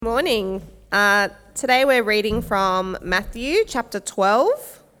Morning. Today we're reading from Matthew chapter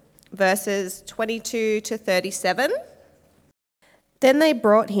 12, verses 22 to 37. Then they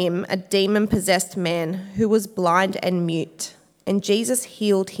brought him a demon-possessed man who was blind and mute, and Jesus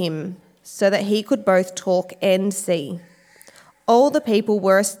healed him so that he could both talk and see. All the people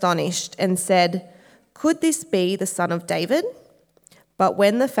were astonished and said, "Could this be the son of David?" But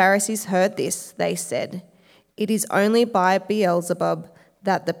when the Pharisees heard this, they said, "It is only by Beelzebub,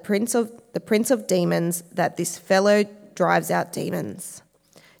 that the prince of demons, that this fellow drives out demons."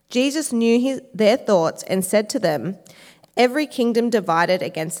 Jesus knew their thoughts and said to them, "Every kingdom divided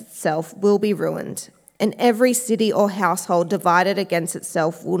against itself will be ruined, and every city or household divided against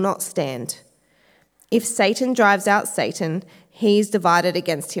itself will not stand. If Satan drives out Satan, he is divided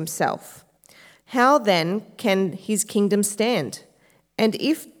against himself. How then can his kingdom stand? And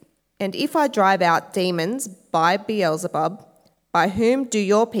if I drive out demons by Beelzebub, by whom do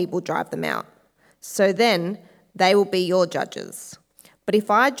your people drive them out? So then they will be your judges. But if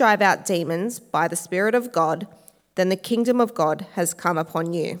I drive out demons by the Spirit of God, then the kingdom of God has come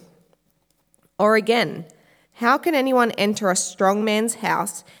upon you. Or again, how can anyone enter a strong man's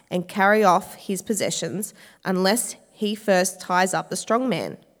house and carry off his possessions unless he first ties up the strong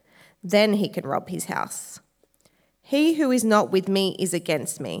man? Then he can rob his house. He who is not with me is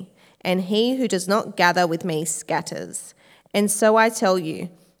against me, and he who does not gather with me scatters. And so I tell you,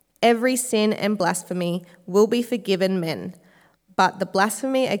 every sin and blasphemy will be forgiven men, but the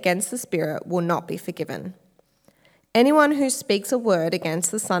blasphemy against the Spirit will not be forgiven. Anyone who speaks a word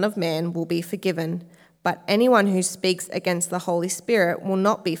against the Son of Man will be forgiven, but anyone who speaks against the Holy Spirit will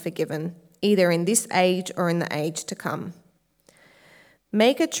not be forgiven, either in this age or in the age to come.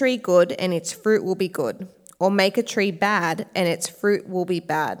 Make a tree good, and its fruit will be good, or make a tree bad, and its fruit will be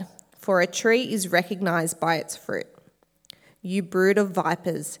bad, for a tree is recognized by its fruit. You brood of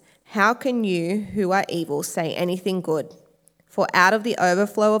vipers, how can you who are evil say anything good? For out of the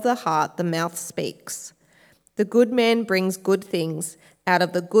overflow of the heart the mouth speaks. The good man brings good things out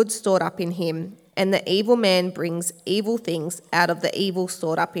of the good stored up in him, and the evil man brings evil things out of the evil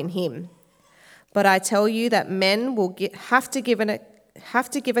stored up in him. But I tell you that men will have to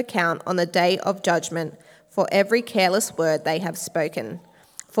give account on the day of judgment for every careless word they have spoken.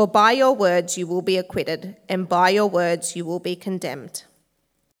 For by your words you will be acquitted, and by your words you will be condemned.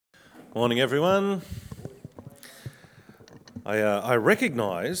 Morning, everyone. I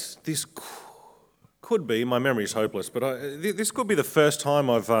recognise this could be, my memory is hopeless, but this could be the first time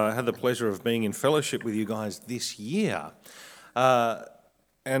I've had the pleasure of being in fellowship with you guys this year.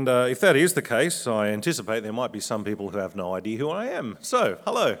 And if that is the case, I anticipate there might be some people who have no idea who I am. So,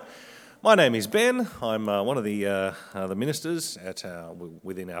 hello. My name is Ben. I'm one of the ministers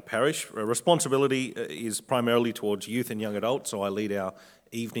within our parish. Responsibility is primarily towards youth and young adults, so I lead our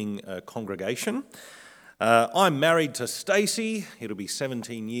evening congregation. I'm married to Stacey. It'll be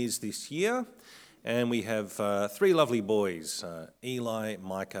 17 years this year. And we have three lovely boys, Eli,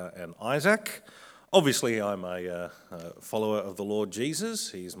 Micah and Isaac. Obviously, I'm a follower of the Lord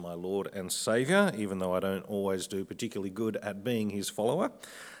Jesus. He's my Lord and Saviour, even though I don't always do particularly good at being his follower.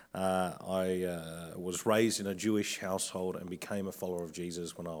 I was raised in a Jewish household and became a follower of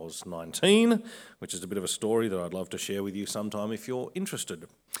Jesus when I was 19, which is a bit of a story that I'd love to share with you sometime if you're interested.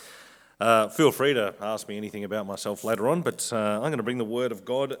 Feel free to ask me anything about myself later on, but I'm going to bring the Word of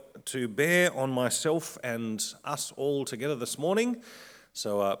God to bear on myself and us all together this morning.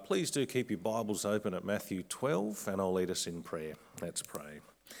 So please do keep your Bibles open at Matthew 12, and I'll lead us in prayer. Let's pray.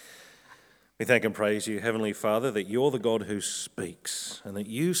 We thank and praise you, Heavenly Father, that you're the God who speaks and that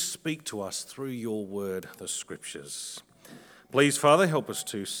you speak to us through your word, the Scriptures. Please, Father, help us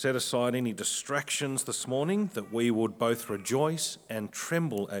to set aside any distractions this morning, that we would both rejoice and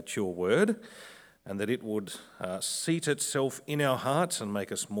tremble at your word, and that it would seat itself in our hearts and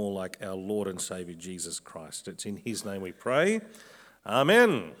make us more like our Lord and Saviour, Jesus Christ. It's in his name we pray.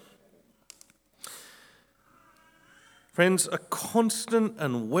 Amen. Friends, a constant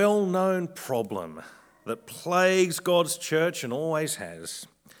and well-known problem that plagues God's church and always has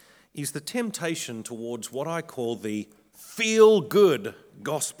is the temptation towards what I call the feel-good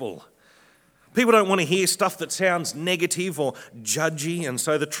gospel. People don't want to hear stuff that sounds negative or judgy, and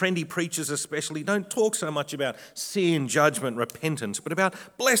so the trendy preachers especially don't talk so much about sin, judgment, repentance, but about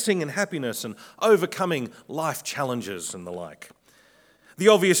blessing and happiness and overcoming life challenges and the like. The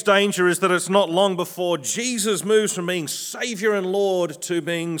obvious danger is that it's not long before Jesus moves from being Saviour and Lord to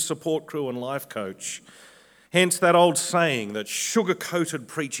being support crew and life coach. Hence that old saying that sugar-coated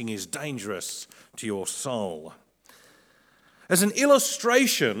preaching is dangerous to your soul. As an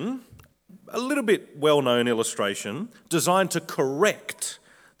illustration, a little bit well-known illustration, designed to correct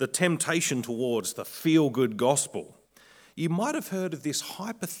the temptation towards the feel-good gospel, you might have heard of this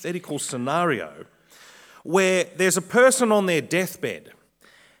hypothetical scenario where there's a person on their deathbed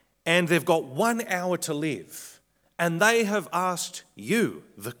and they've got 1 hour to live, and they have asked you,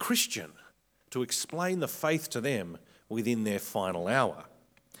 the Christian, to explain the faith to them within their final hour.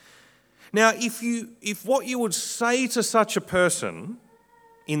 Now, if what you would say to such a person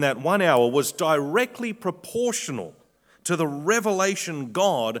in that 1 hour was directly proportional to the revelation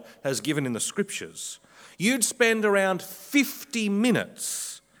God has given in the Scriptures, you'd spend around 50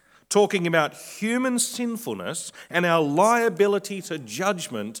 minutes talking about human sinfulness and our liability to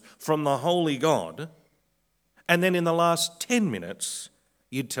judgment from the holy God, and then in the last 10 minutes,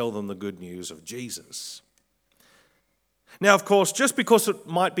 you'd tell them the good news of Jesus. Now, of course, just because it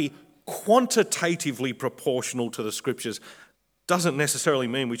might be quantitatively proportional to the Scriptures doesn't necessarily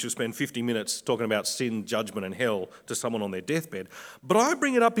mean we should spend 50 minutes talking about sin, judgment and hell to someone on their deathbed. But I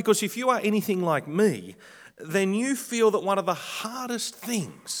bring it up because if you are anything like me, then you feel that one of the hardest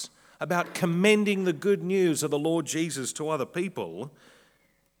things about commending the good news of the Lord Jesus to other people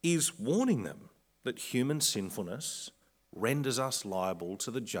is warning them that human sinfulness renders us liable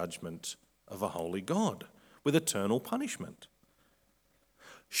to the judgment of a holy God with eternal punishment.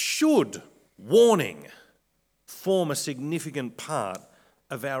 Should warning form a significant part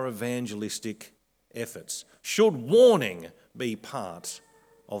of our evangelistic efforts? Should warning be part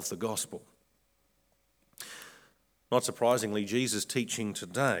of the gospel? Not surprisingly, Jesus' teaching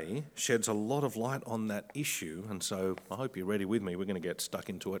today sheds a lot of light on that issue, and so I hope you're ready with me. We're going to get stuck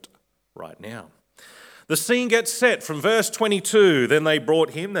into it right now. The scene gets set from verse 22. Then they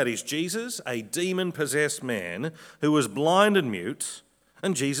brought him, that is Jesus, a demon-possessed man who was blind and mute,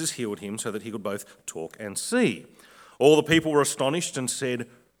 and Jesus healed him so that he could both talk and see. All the people were astonished and said,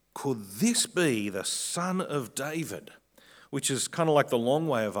 "Could this be the Son of David?" Which is kind of like the long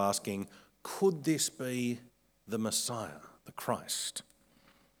way of asking, could this be the Messiah, the Christ?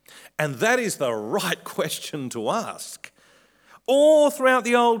 And that is the right question to ask. All throughout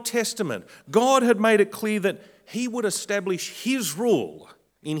the Old Testament, God had made it clear that he would establish his rule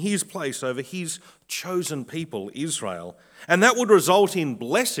in his place over his chosen people, Israel. And that would result in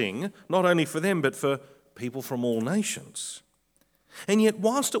blessing, not only for them, but for people from all nations. And yet,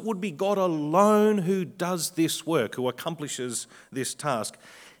 whilst it would be God alone who does this work, who accomplishes this task,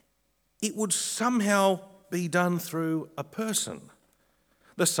 it would somehow be done through a person,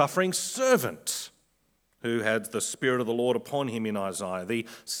 the suffering servant who had the Spirit of the Lord upon him in Isaiah, the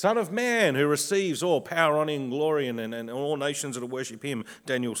Son of Man who receives all power, honour and glory and all nations that worship him,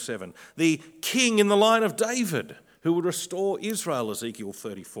 Daniel 7, the King in the line of David who would restore Israel, Ezekiel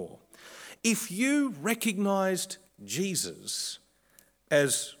 34. If you recognised Jesus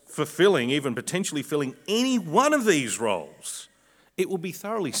as fulfilling, even potentially filling any one of these roles, it would be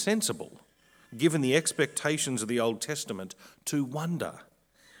thoroughly sensible, given the expectations of the Old Testament, to wonder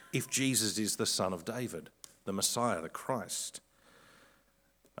if Jesus is the Son of David, the Messiah, the Christ.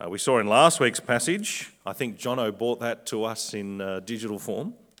 We saw in last week's passage, I think Jono brought that to us in digital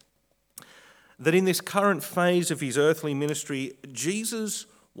form, that in this current phase of his earthly ministry, Jesus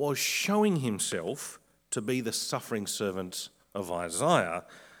was showing himself to be the suffering servant of Isaiah.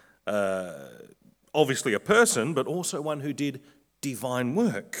 Obviously a person, but also one who did divine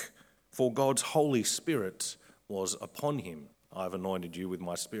work, for God's Holy Spirit was upon him. I've anointed you with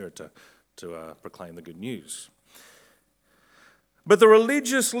my Spirit to proclaim the good news. But the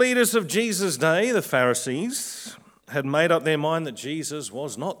religious leaders of Jesus' day, the Pharisees, had made up their mind that Jesus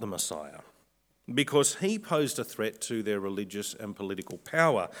was not the Messiah because he posed a threat to their religious and political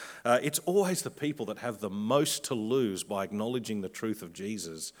power. It's always the people that have the most to lose by acknowledging the truth of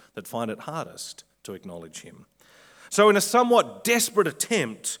Jesus that find it hardest to acknowledge him. So in a somewhat desperate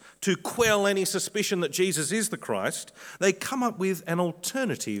attempt to quell any suspicion that Jesus is the Christ, they come up with an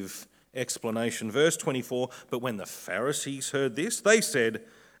alternative explanation. Verse 24, "But when the Pharisees heard this, they said,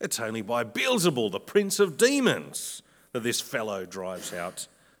 'It's only by Beelzebul, the prince of demons, that this fellow drives out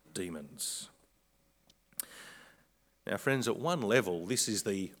demons.'" Now, friends, at one level, this is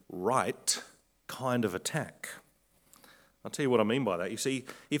the right kind of attack. I'll tell you what I mean by that. You see,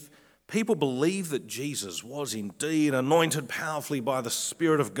 if people believe that Jesus was indeed anointed powerfully by the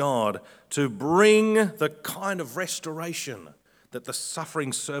Spirit of God to bring the kind of restoration that the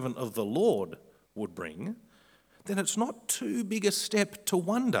suffering servant of the Lord would bring, then it's not too big a step to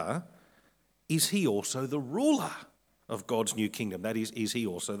wonder, is he also the ruler of God's new kingdom? That is he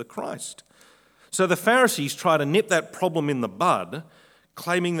also the Christ? So the Pharisees try to nip that problem in the bud,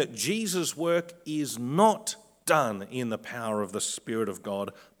 claiming that Jesus' work is not done in the power of the Spirit of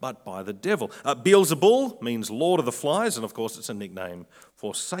God, but by the devil. Beelzebul means Lord of the Flies, and of course it's a nickname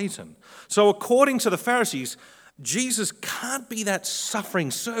for Satan. So according to the Pharisees, Jesus can't be that suffering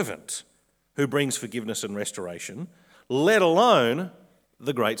servant who brings forgiveness and restoration, let alone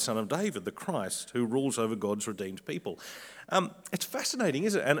the great Son of David, the Christ, who rules over God's redeemed people. It's fascinating,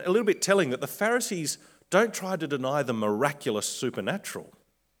 isn't it? And a little bit telling that the Pharisees don't try to deny the miraculous supernatural.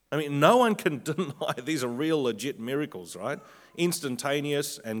 I mean, no one can deny these are real, legit miracles, right?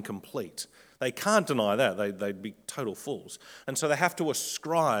 Instantaneous and complete. They can't deny that. They'd be total fools. And so they have to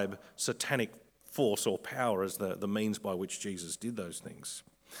ascribe satanic force or power as the means by which Jesus did those things.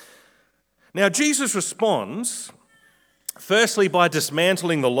 Now, Jesus responds, firstly, by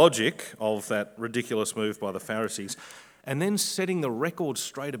dismantling the logic of that ridiculous move by the Pharisees, and then setting the record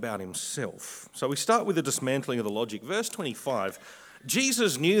straight about himself. So we start with the dismantling of the logic. Verse 25,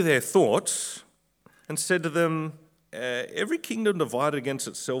 Jesus knew their thoughts and said to them, every kingdom divided against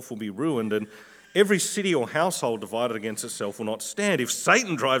itself will be ruined, and every city or household divided against itself will not stand. If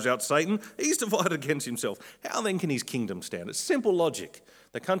Satan drives out Satan, he's divided against himself. How then can his kingdom stand? It's simple logic.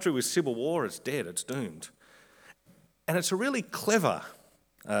 The country with civil war, it's dead, it's doomed. And it's a really clever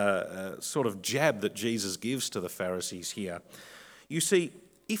sort of jab that Jesus gives to the Pharisees here. You see,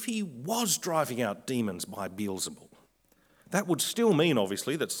 if he was driving out demons by Beelzebul, that would still mean,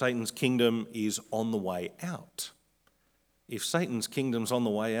 obviously, that Satan's kingdom is on the way out. If Satan's kingdom's on the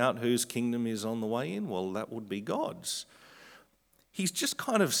way out, whose kingdom is on the way in? Well, that would be God's. He's just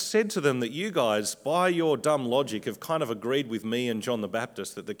kind of said to them that you guys, by your dumb logic, have kind of agreed with me and John the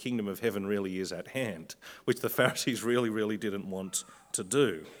Baptist that the kingdom of heaven really is at hand, which the Pharisees really, really didn't want to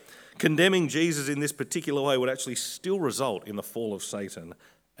do. Condemning Jesus in this particular way would actually still result in the fall of Satan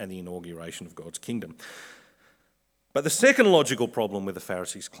and the inauguration of God's kingdom. But the second logical problem with the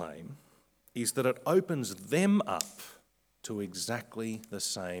Pharisees' claim is that it opens them up to exactly the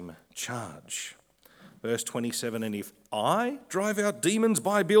same charge. Verse 27, and if I drive out demons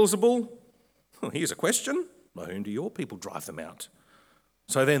by Beelzebul, well, here's a question, by whom do your people drive them out?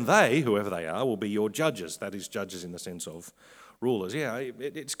 So then they, whoever they are, will be your judges. That is, judges in the sense of rulers. Yeah,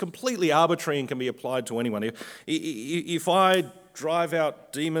 it's completely arbitrary and can be applied to anyone. If I drive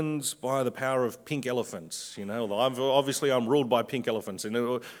out demons by the power of pink elephants, I'm ruled by pink elephants.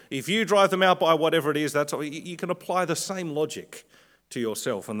 And if you drive them out by whatever it is, you can apply the same logic to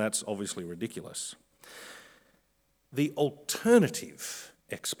yourself, and that's obviously ridiculous. The alternative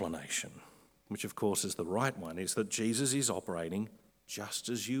explanation, which of course is the right one, is that Jesus is operating just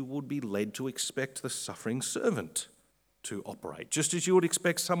as you would be led to expect the suffering servant to operate, just as you would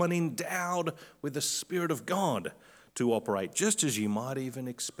expect someone endowed with the Spirit of God to operate, just as you might even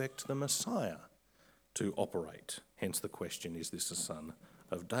expect the Messiah to operate. Hence the question, is this the Son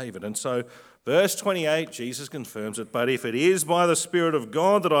of David? And so verse 28, Jesus confirms it, but if it is by the Spirit of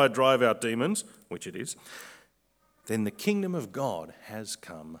God that I drive out demons, which it is, then the kingdom of God has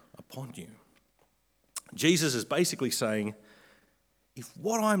come upon you. Jesus is basically saying, if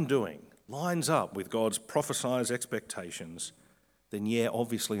what I'm doing lines up with God's prophesied expectations, then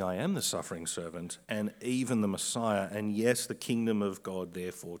obviously I am the suffering servant and even the Messiah, and yes, the kingdom of God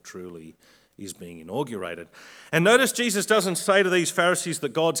therefore truly is being inaugurated. And notice Jesus doesn't say to these Pharisees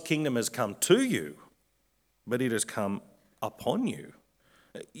that God's kingdom has come to you, but it has come upon you.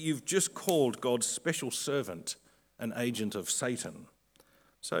 You've just called God's special servant an agent of Satan.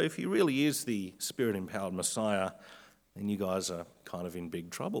 So if he really is the Spirit-empowered Messiah, then you guys are kind of in big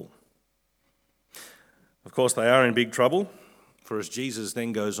trouble. Of course, they are in big trouble, for as Jesus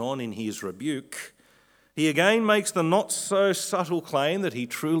then goes on in his rebuke, he again makes the not-so-subtle claim that he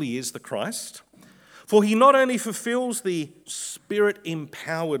truly is the Christ. For he not only fulfills the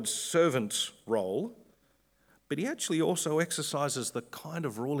Spirit-empowered servant role, but he actually also exercises the kind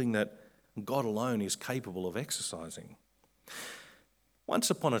of ruling that God alone is capable of exercising. Once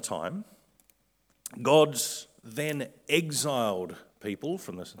upon a time, God's then exiled people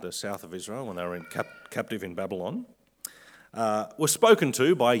from the south of Israel when they were captive in Babylon were spoken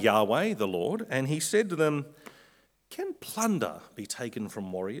to by Yahweh, the Lord, and he said to them, can plunder be taken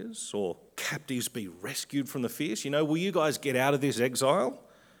from warriors or captives be rescued from the fierce? Will you guys get out of this exile?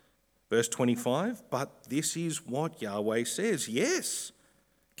 Verse 25, but this is what Yahweh says, yes,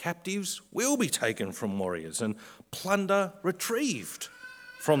 captives will be taken from warriors and plunder retrieved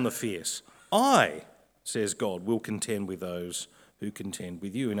from the fierce. I, says God, will contend with those who contend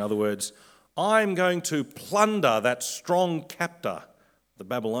with you. In other words, I'm going to plunder that strong captor, the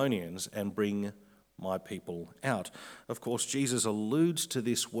Babylonians, and bring my people out. Of course, Jesus alludes to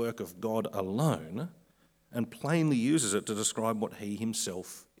this work of God alone and plainly uses it to describe what he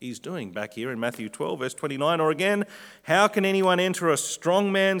himself he's doing back here in Matthew 12, verse 29. Or again, how can anyone enter a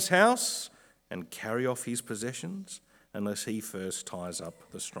strong man's house and carry off his possessions unless he first ties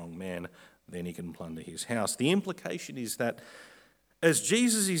up the strong man? Then he can plunder his house. The implication is that as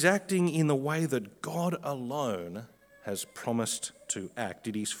Jesus is acting in the way that God alone has promised to act,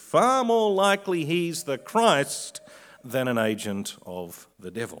 it is far more likely he's the Christ than an agent of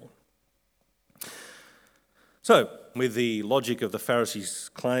the devil. So, with the logic of the Pharisees'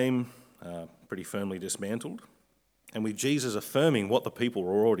 claim pretty firmly dismantled, and with Jesus affirming what the people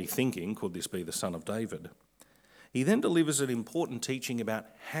were already thinking, could this be the Son of David, he then delivers an important teaching about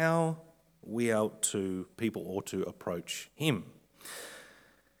how people ought to approach him.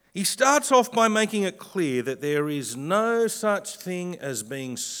 He starts off by making it clear that there is no such thing as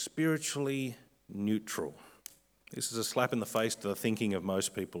being spiritually neutral. This is a slap in the face to the thinking of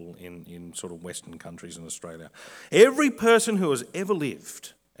most people in sort of Western countries in Australia. Every person who has ever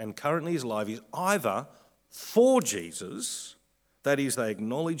lived and currently is alive is either for Jesus, that is, they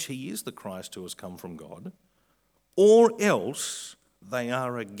acknowledge he is the Christ who has come from God, or else they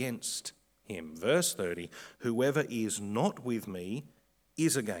are against him. Verse 30, whoever is not with me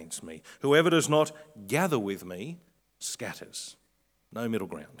is against me. Whoever does not gather with me scatters. No middle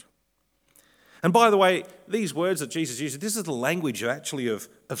ground. And by the way, these words that Jesus uses, this is the language actually of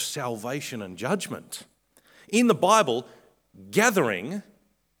salvation and judgment. In the Bible, gathering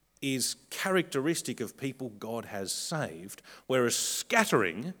is characteristic of people God has saved, whereas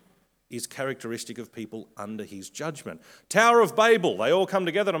scattering is characteristic of people under his judgment. Tower of Babel, they all come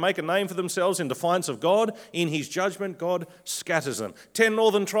together to make a name for themselves in defiance of God. In his judgment, God scatters them. 10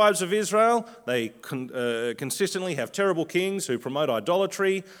 northern tribes of Israel, they consistently have terrible kings who promote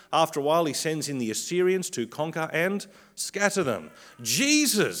idolatry. After a while, he sends in the Assyrians to conquer and scatter them.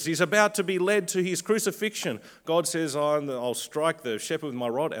 Jesus is about to be led to his crucifixion. God says, I'll strike the shepherd with my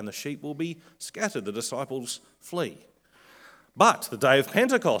rod and the sheep will be scattered. The disciples flee. But the day of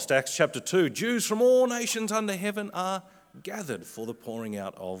Pentecost, Acts chapter 2, Jews from all nations under heaven are gathered for the pouring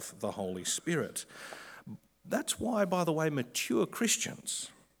out of the Holy Spirit. That's why, by the way, mature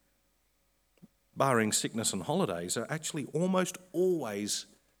Christians, barring sickness and holidays, are actually almost always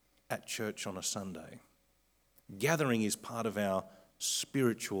at church on a Sunday. Gathering is part of our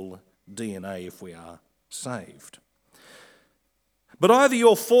spiritual DNA if we are saved. But either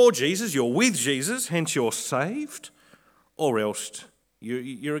you're for Jesus, you're with Jesus, hence you're saved, or else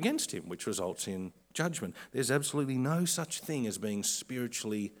you're against him, which results in judgment. There's absolutely no such thing as being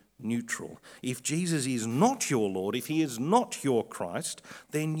spiritually neutral. If Jesus is not your Lord, if he is not your Christ,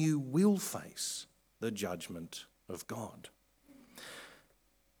 then you will face the judgment of God.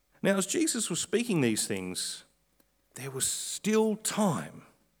 Now, as Jesus was speaking these things, there was still time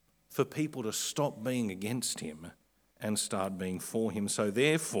for people to stop being against him and start being for him. So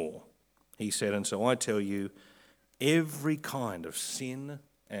therefore, he said, and so I tell you, every kind of sin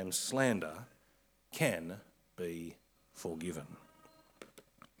and slander can be forgiven.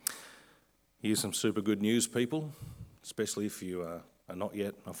 Here's some super good news, people, especially if you are not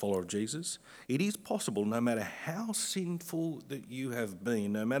yet a follower of Jesus. It is possible, no matter how sinful that you have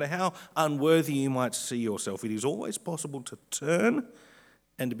been, no matter how unworthy you might see yourself, it is always possible to turn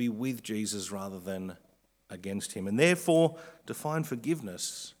and to be with Jesus rather than against him, and therefore to find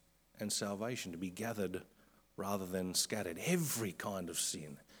forgiveness and salvation, to be gathered rather than scattered. Every kind of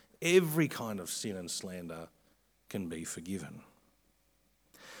sin and slander can be forgiven.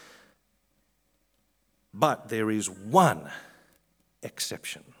 But there is one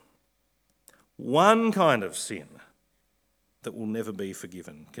exception, one kind of sin that will never be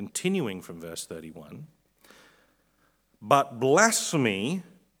forgiven. Continuing from verse 31, but blasphemy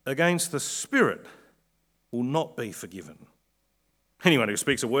against the Spirit will not be forgiven. Anyone who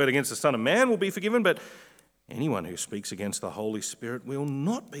speaks a word against the Son of Man will be forgiven, but anyone who speaks against the Holy Spirit will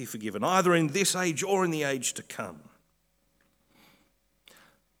not be forgiven, either in this age or in the age to come.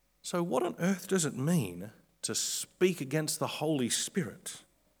 So what on earth does it mean to speak against the Holy Spirit?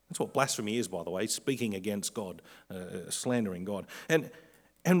 That's what blasphemy is, by the way, speaking against God, slandering God.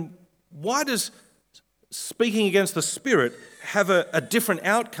 And why does speaking against the Spirit have a different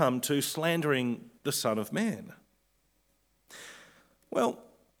outcome to slandering the Son of Man? Well,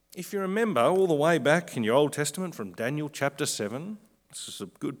 if you remember all the way back in your Old Testament from Daniel chapter 7, this is a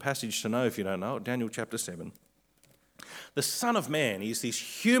good passage to know if you don't know it, Daniel chapter 7. The Son of Man is this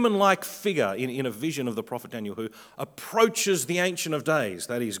human-like figure in a vision of the prophet Daniel who approaches the Ancient of Days,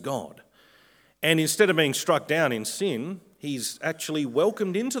 that is God. And instead of being struck down in sin, he's actually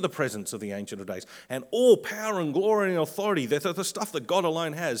welcomed into the presence of the Ancient of Days. And all power and glory and authority, the stuff that God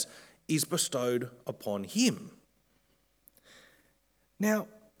alone has, is bestowed upon him. Now,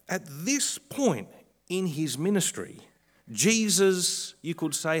 at this point in his ministry, Jesus, you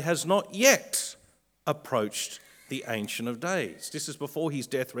could say, has not yet approached the Ancient of Days. This is before his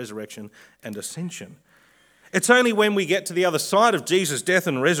death, resurrection, and ascension. It's only when we get to the other side of Jesus' death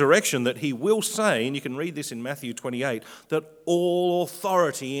and resurrection that he will say, and you can read this in Matthew 28, that all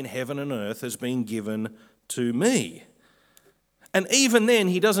authority in heaven and earth has been given to me. And even then,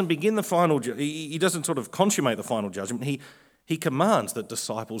 he doesn't begin the final, he doesn't sort of consummate the final judgment. He commands that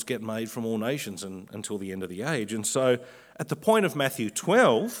disciples get made from all nations until the end of the age. And so at the point of Matthew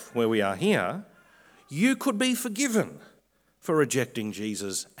 12, where we are here, you could be forgiven for rejecting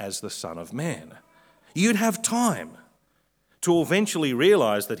Jesus as the Son of Man. You'd have time to eventually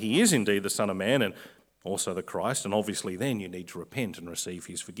realise that he is indeed the Son of Man and also the Christ, and obviously then you need to repent and receive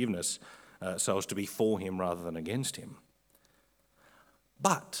his forgiveness so as to be for him rather than against him.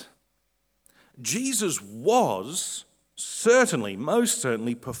 But Jesus was certainly, most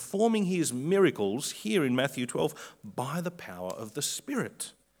certainly, performing his miracles here in Matthew 12 by the power of the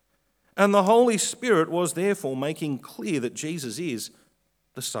Spirit. And the Holy Spirit was therefore making clear that Jesus is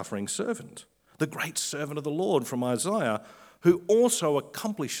the suffering servant, the great servant of the Lord from Isaiah, who also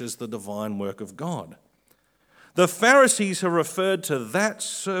accomplishes the divine work of God. The Pharisees have referred to that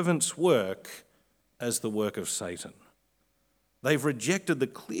servant's work as the work of Satan. They've rejected the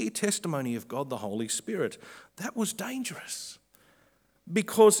clear testimony of God, the Holy Spirit. That was dangerous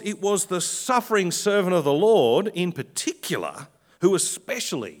because it was the suffering servant of the Lord in particular who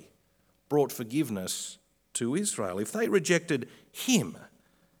especially brought forgiveness to Israel. If they rejected him,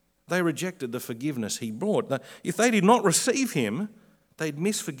 they rejected the forgiveness he brought. If they did not receive him, they'd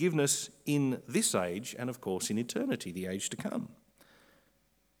miss forgiveness in this age and, of course, in eternity, the age to come.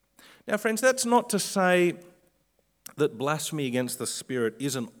 Now, friends, that's not to say that blasphemy against the Spirit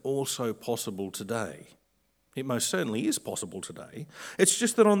isn't also possible today. It most certainly is possible today. It's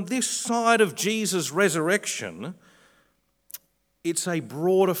just that on this side of Jesus' resurrection, it's a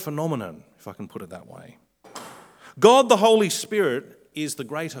broader phenomenon, if I can put it that way. God, the Holy Spirit, is the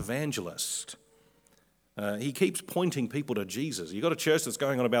great evangelist. He keeps pointing people to Jesus. You've got a church that's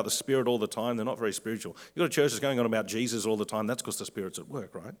going on about the Spirit all the time. They're not very spiritual. You've got a church that's going on about Jesus all the time. That's because the Spirit's at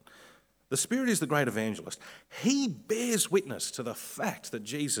work, right? The Spirit is the great evangelist. He bears witness to the fact that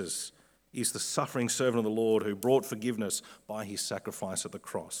Jesus is the suffering servant of the Lord who brought forgiveness by his sacrifice at the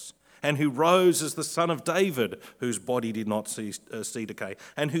cross, and who rose as the Son of David, whose body did not see decay,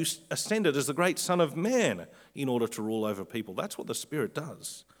 and who ascended as the great Son of Man in order to rule over people. That's what the Spirit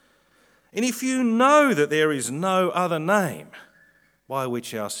does. And if you know that there is no other name by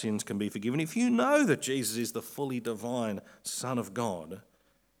which our sins can be forgiven, if you know that Jesus is the fully divine Son of God,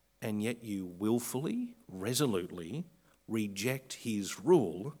 and yet you willfully, resolutely reject his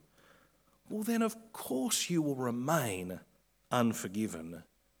rule, well then of course you will remain unforgiven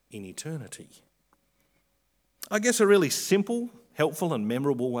in eternity. I guess a really simple, helpful and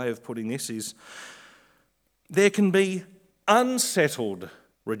memorable way of putting this is there can be unsettled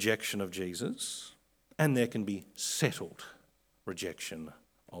rejection of Jesus and there can be settled rejection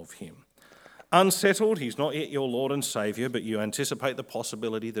of him. Unsettled, he's not yet your Lord and Saviour, but you anticipate the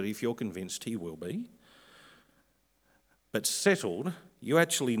possibility that if you're convinced he will be. But settled, you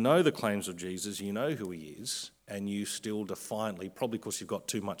actually know the claims of Jesus, you know who he is, and you still defiantly, probably because you've got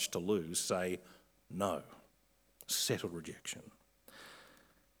too much to lose, say no. Settled rejection.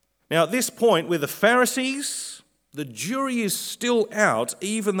 Now at this point, with the Pharisees, the jury is still out,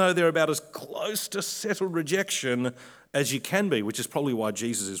 even though they're about as close to settled rejection as you can be, which is probably why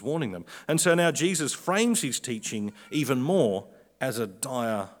Jesus is warning them. And so now Jesus frames his teaching even more as a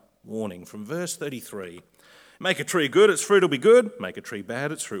dire warning. From verse 33, make a tree good, its fruit will be good. Make a tree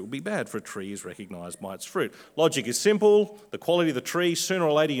bad, its fruit will be bad, for a tree is recognised by its fruit. Logic is simple. The quality of the tree, sooner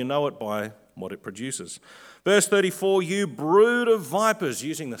or later you know it by what it produces. Verse 34, you brood of vipers,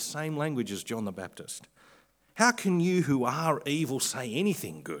 using the same language as John the Baptist. How can you who are evil say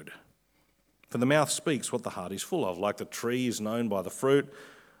anything good? For the mouth speaks what the heart is full of. Like the tree is known by the fruit,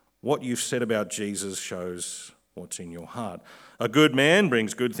 what you've said about Jesus shows what's in your heart. A good man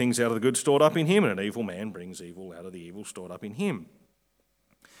brings good things out of the good stored up in him, and an evil man brings evil out of the evil stored up in him.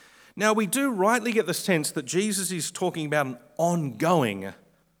 Now, we do rightly get the sense that Jesus is talking about an ongoing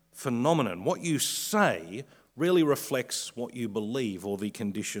phenomenon. What you say really reflects what you believe or the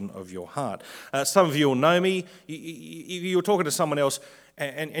condition of your heart. Some of you will know me. You were talking to someone else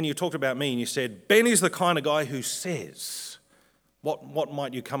and you talked about me and you said, Ben is the kind of guy who says, what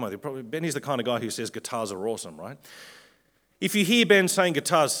might you come with? Probably Ben is the kind of guy who says guitars are awesome, right? If you hear Ben saying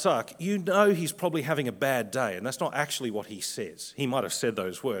guitars suck, you know he's probably having a bad day, and that's not actually what he says. He might have said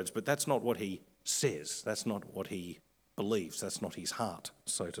those words, but that's not what he says. That's not what he believes. That's not his heart,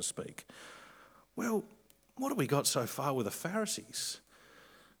 so to speak. Well, what have we got so far with the Pharisees?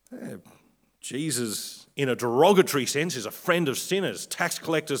 Jesus, in a derogatory sense, is a friend of sinners, tax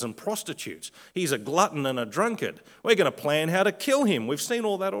collectors and prostitutes. He's a glutton and a drunkard. We're going to plan how to kill him. We've seen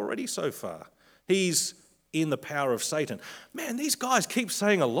all that already so far. He's in the power of Satan. Man, these guys keep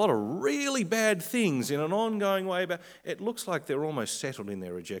saying a lot of really bad things in an ongoing way. But it looks like they're almost settled in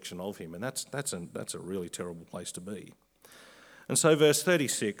their rejection of him, and that's a really terrible place to be. And so verse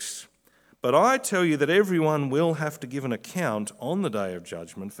 36, "But I tell you that everyone will have to give an account on the day of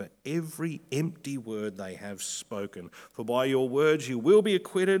judgment for every empty word they have spoken. For by your words you will be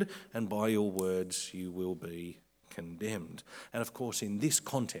acquitted, and by your words you will be condemned." And of course, in this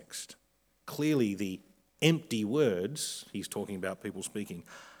context, clearly the empty words, he's talking about people speaking,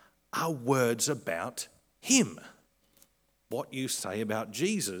 are words about him. What you say about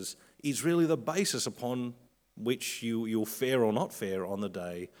Jesus is really the basis upon which you'll fare or not fare on the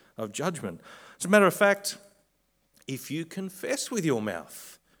day of judgment. As a matter of fact, if you confess with your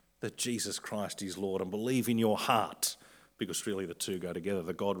mouth that Jesus Christ is Lord and believe in your heart, because really the two go together,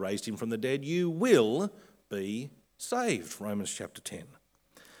 that God raised him from the dead, you will be saved. Romans chapter 10.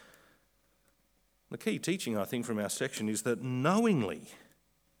 The key teaching, I think, from our section is that knowingly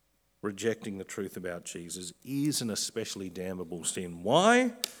rejecting the truth about Jesus is an especially damnable sin.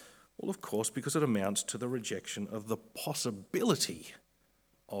 Why? Well, of course, because it amounts to the rejection of the possibility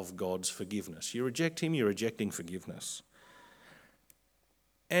of God's forgiveness. You reject him, you're rejecting forgiveness.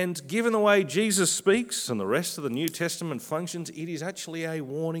 And given the way Jesus speaks and the rest of the New Testament functions, it is actually a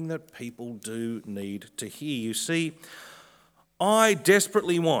warning that people do need to hear. You see, I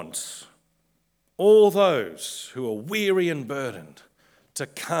desperately want all those who are weary and burdened to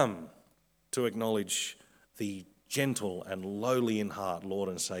come to acknowledge the gentle and lowly in heart Lord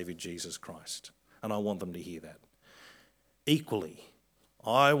and Saviour Jesus Christ. And I want them to hear that. Equally,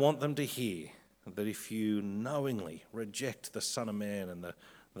 I want them to hear that if you knowingly reject the Son of Man and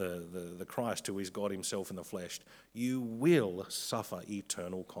the Christ who is God himself in the flesh, you will suffer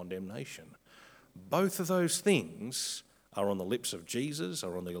eternal condemnation. Both of those things are on the lips of Jesus,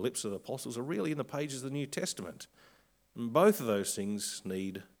 are on the lips of the apostles, are really in the pages of the New Testament. And both of those things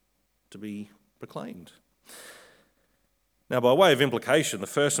need to be proclaimed. Now, by way of implication, the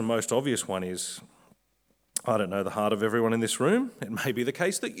first and most obvious one is, I don't know the heart of everyone in this room. It may be the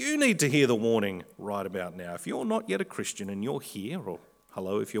case that you need to hear the warning right about now. If you're not yet a Christian and you're here, or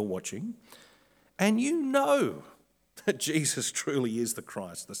hello if you're watching, and you know that Jesus truly is the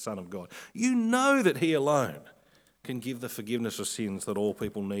Christ, the Son of God, you know that he alone can give the forgiveness of sins that all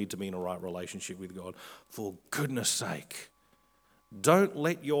people need to be in a right relationship with God. For goodness sake, don't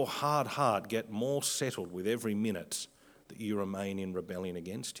let your hard heart get more settled with every minute that you remain in rebellion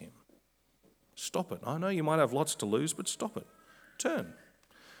against him. Stop it. I know you might have lots to lose, but stop it. Turn.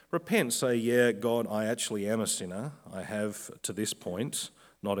 Repent. Say, yeah, God, I actually am a sinner. I have, to this point,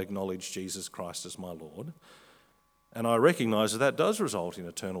 not acknowledged Jesus Christ as my Lord. And I recognise that does result in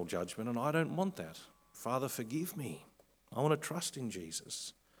eternal judgment, and I don't want that. Father, forgive me. I want to trust in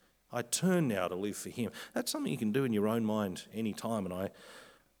Jesus. I turn now to live for him. That's something you can do in your own mind any time, and I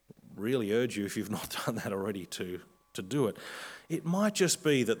really urge you, if you've not done that already, to do it. It might just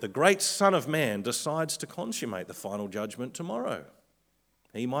be that the great Son of Man decides to consummate the final judgment tomorrow.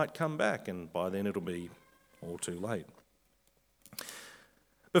 He might come back, and by then it'll be all too late.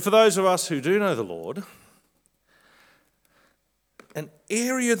 But for those of us who do know the Lord, an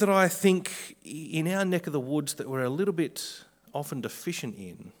area that I think in our neck of the woods that we're a little bit often deficient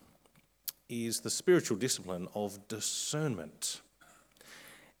in is the spiritual discipline of discernment.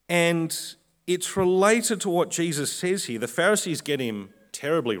 And it's related to what Jesus says here. The Pharisees get him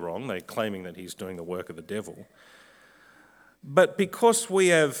terribly wrong. They're claiming that he's doing the work of the devil. But because we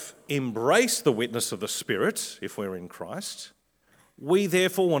have embraced the witness of the Spirit, if we're in Christ, we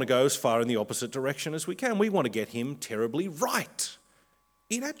therefore want to go as far in the opposite direction as we can. We want to get him terribly right.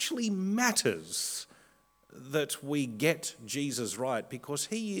 It actually matters that we get Jesus right because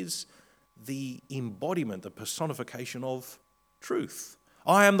he is the embodiment, the personification of truth.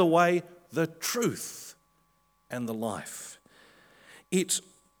 I am the way, the truth, and the life. It's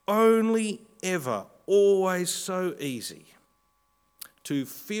only ever, always so easy to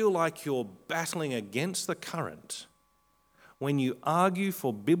feel like you're battling against the current when you argue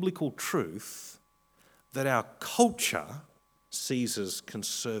for biblical truth that our culture sees as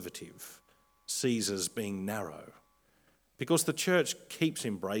conservative, sees as being narrow. Because the church keeps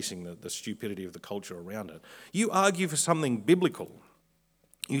embracing the stupidity of the culture around it. You argue for something biblical.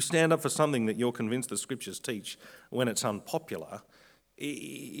 You stand up for something that you're convinced the scriptures teach when it's unpopular.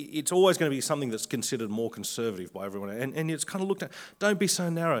 it's always going to be something that's considered more conservative by everyone. And it's kind of looked at, don't be so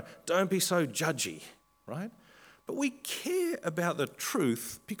narrow, don't be so judgy, right? But we care about the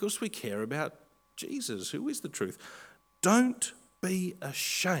truth because we care about Jesus, who is the truth. Don't be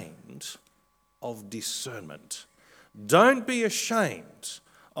ashamed of discernment. Don't be ashamed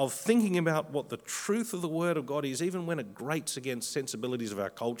of thinking about what the truth of the Word of God is, even when it grates against sensibilities of our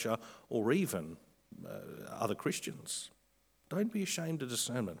culture or even other Christians. Don't be ashamed of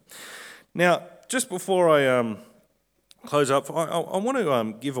discernment. Now, just before I close up, I want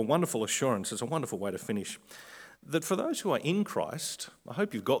to give a wonderful assurance. It's a wonderful way to finish. That for those who are in Christ, I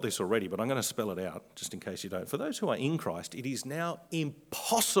hope you've got this already, but I'm going to spell it out just in case you don't. For those who are in Christ, it is now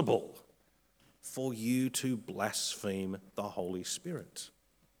impossible for you to blaspheme the Holy Spirit.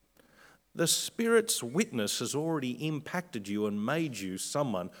 The Spirit's witness has already impacted you and made you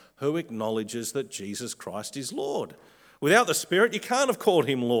someone who acknowledges that Jesus Christ is Lord. Without the Spirit, you can't have called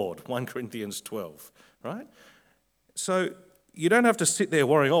him Lord, 1 Corinthians 12, right? So you don't have to sit there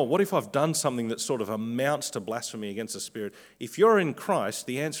worrying, oh, what if I've done something that sort of amounts to blasphemy against the Spirit? If you're in Christ,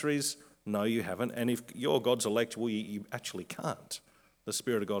 the answer is no, you haven't. And if you're God's elect, well, you actually can't. The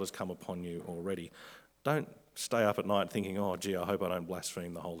Spirit of God has come upon you already. Don't stay up at night thinking, oh, gee, I hope I don't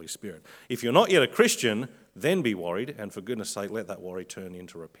blaspheme the Holy Spirit. If you're not yet a Christian, then be worried, and for goodness sake, let that worry turn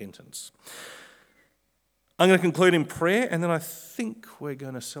into repentance. I'm going to conclude in prayer, and then I think we're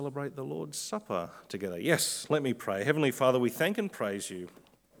going to celebrate the Lord's Supper together. Yes, let me pray. Heavenly Father, we thank and praise you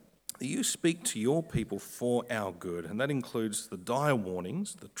that you speak to your people for our good, and that includes the dire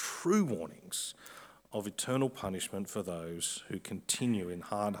warnings, the true warnings of eternal punishment for those who continue in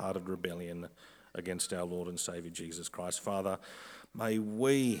hard-hearted rebellion against our Lord and Saviour Jesus Christ. Father, may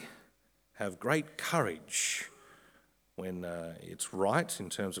we have great courage when it's right in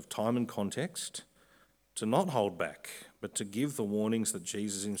terms of time and context, to not hold back, but to give the warnings that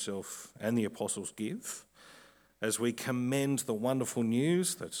Jesus himself and the apostles give, as we commend the wonderful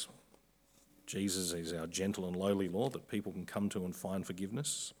news that Jesus is our gentle and lowly Lord, that people can come to and find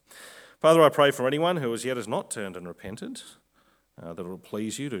forgiveness. Father, I pray for anyone who as yet has not turned and repented, that it will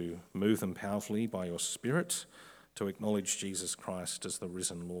please you to move them powerfully by your Spirit to acknowledge Jesus Christ as the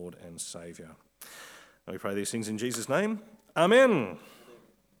risen Lord and Saviour. And we pray these things in Jesus' name. Amen.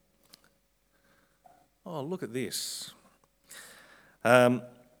 Oh, look at this.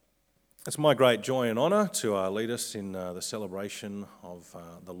 It's my great joy and honour to lead us in the celebration of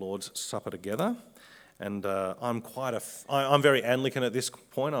the Lord's Supper together. And I'm very Anglican at this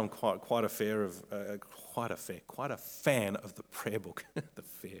point. I'm quite a fan of the prayer book.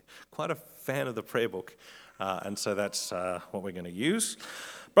 Quite a fan of the prayer book. And so that's what we're going to use.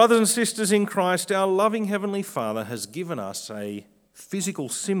 Brothers and sisters in Christ, our loving Heavenly Father has given us a physical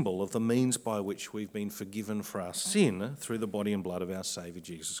symbol of the means by which we've been forgiven for our sin through the body and blood of our Saviour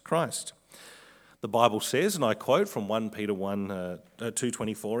Jesus Christ. The Bible says, and I quote from 1 Peter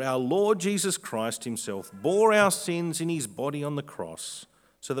 2:24, our Lord Jesus Christ himself bore our sins in his body on the cross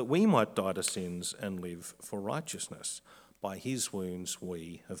so that we might die to sins and live for righteousness. By his wounds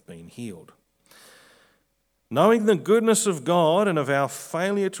we have been healed. Knowing the goodness of God and of our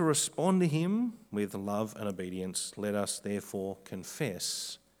failure to respond to him with love and obedience, let us therefore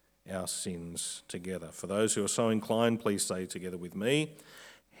confess our sins together. For those who are so inclined, please say together with me,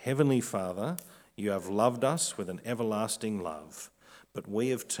 Heavenly Father, you have loved us with an everlasting love, but we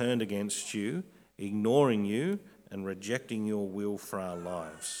have turned against you, ignoring you and rejecting your will for our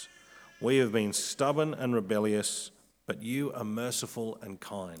lives. We have been stubborn and rebellious, but you are merciful and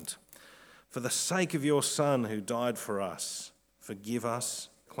kind. For the sake of your Son who died for us, forgive us,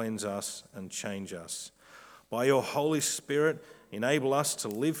 cleanse us, and change us. By your Holy Spirit, enable us to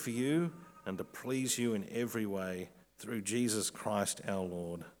live for you and to please you in every way through Jesus Christ our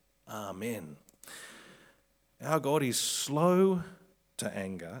Lord. Amen. Our God is slow to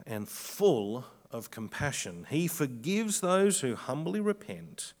anger and full of compassion. He forgives those who humbly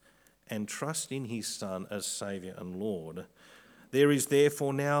repent and trust in his Son as Saviour and Lord. There is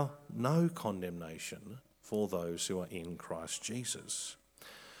therefore now no condemnation for those who are in Christ Jesus.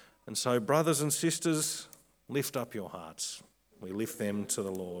 And so, brothers and sisters, lift up your hearts. We lift them to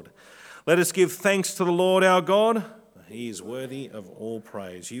the Lord. Let us give thanks to the Lord our God. He is worthy of all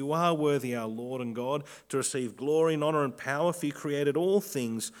praise. You are worthy, our Lord and God, to receive glory and honour and power, for you created all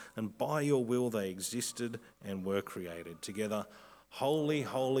things, and by your will they existed and were created. Together, holy,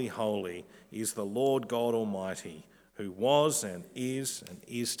 holy, holy is the Lord God Almighty, who was and is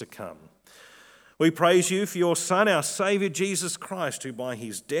to come. We praise you for your Son, our Saviour Jesus Christ, who by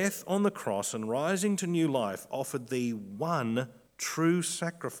his death on the cross and rising to new life offered the one true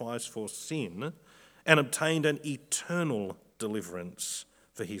sacrifice for sin and obtained an eternal deliverance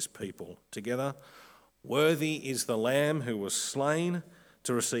for his people. Together, worthy is the Lamb who was slain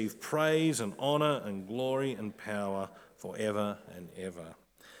to receive praise and honour and glory and power forever and ever.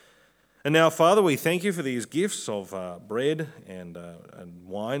 And now, Father, we thank you for these gifts of bread and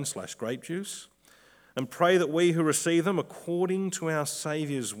wine/grape juice, and pray that we who receive them according to our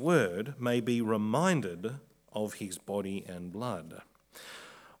Saviour's word may be reminded of his body and blood.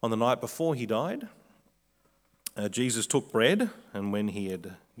 On the night before he died, Jesus took bread, and when he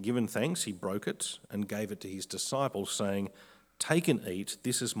had given thanks, he broke it and gave it to his disciples, saying, "Take and eat,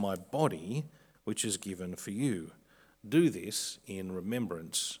 this is my body, which is given for you. Do this in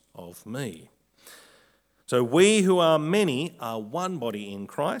remembrance of me." So we who are many are one body in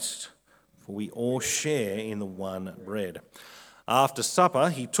Christ, for we all share in the one bread. After supper,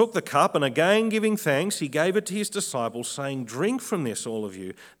 he took the cup, and again giving thanks, he gave it to his disciples, saying, "Drink from this, all of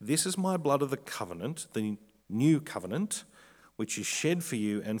you. This is my blood of the covenant, the new covenant, which is shed for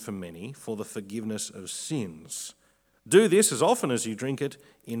you and for many for the forgiveness of sins. Do this as often as you drink it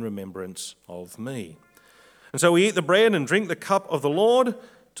in remembrance of me." And so we eat the bread and drink the cup of the Lord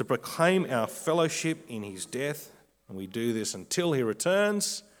to proclaim our fellowship in his death, and we do this until he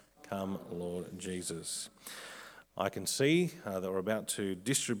returns. Come, Lord Jesus. I can see that we're about to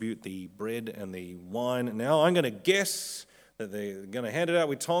distribute the bread and the wine. Now I'm going to guess that they're going to hand it out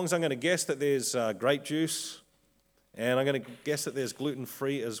with tongs. I'm going to guess that there's grape juice, and I'm going to guess that there's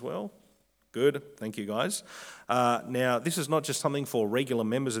gluten-free as well. Good, thank you guys. Now, this is not just something for regular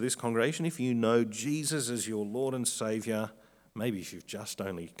members of this congregation. If you know Jesus as your Lord and Saviour, maybe if you've just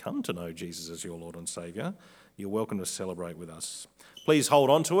only come to know Jesus as your Lord and Saviour, you're welcome to celebrate with us. Please hold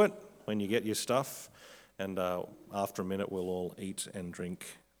on to it when you get your stuff, and after a minute we'll all eat and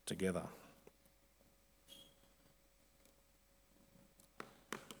drink together.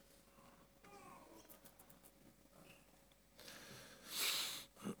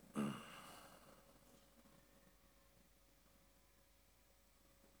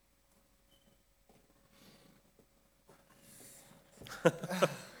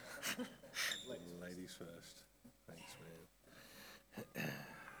 Ladies first. Thanks, man.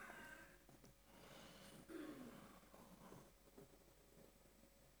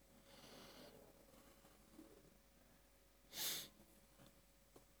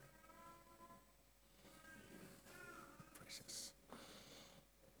 Precious.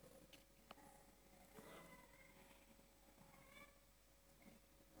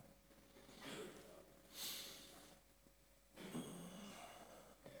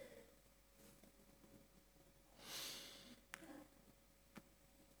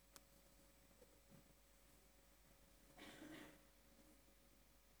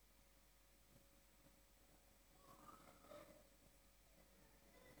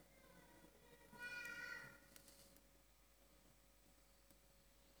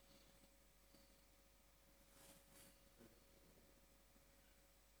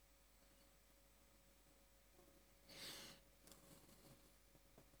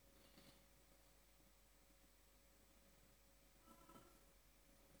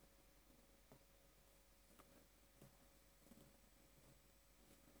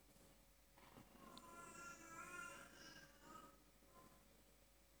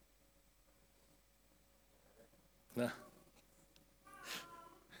 Nah.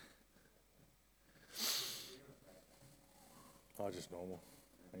 Oh, just normal.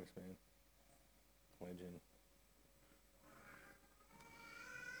 Thanks, man. Legend.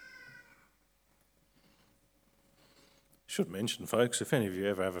 Should mention, folks, if any of you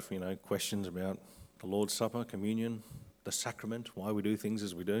ever have questions about the Lord's Supper, communion, the sacrament, why we do things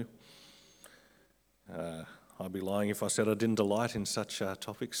as we do, I'd be lying if I said I didn't delight in such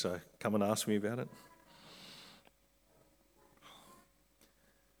topics, so come and ask me about it.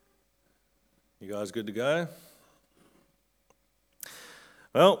 You guys good to go?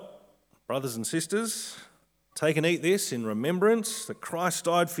 Well, brothers and sisters, take and eat this in remembrance that Christ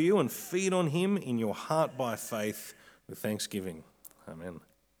died for you, and feed on him in your heart by faith with thanksgiving. Amen.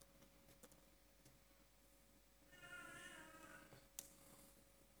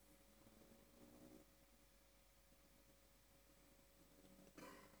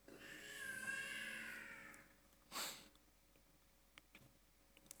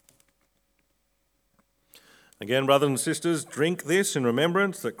 Again, brothers and sisters, drink this in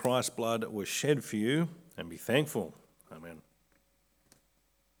remembrance that Christ's blood was shed for you, and be thankful. Amen.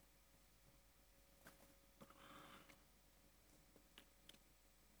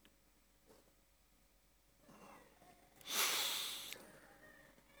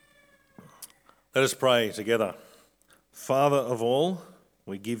 Let us pray together. Father of all,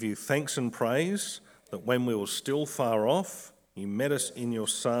 we give you thanks and praise that when we were still far off, you met us in your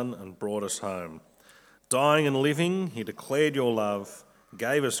Son and brought us home. Dying and living, he declared your love,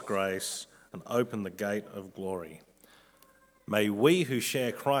 gave us grace, and opened the gate of glory. May we who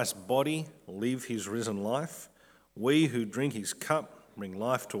share Christ's body live his risen life. We who drink his cup bring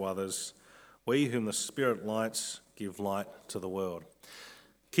life to others. We whom the Spirit lights give light to the world.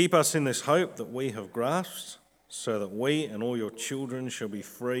 Keep us in this hope that we have grasped, so that we and all your children shall be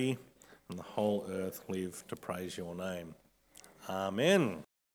free and the whole earth live to praise your name. Amen.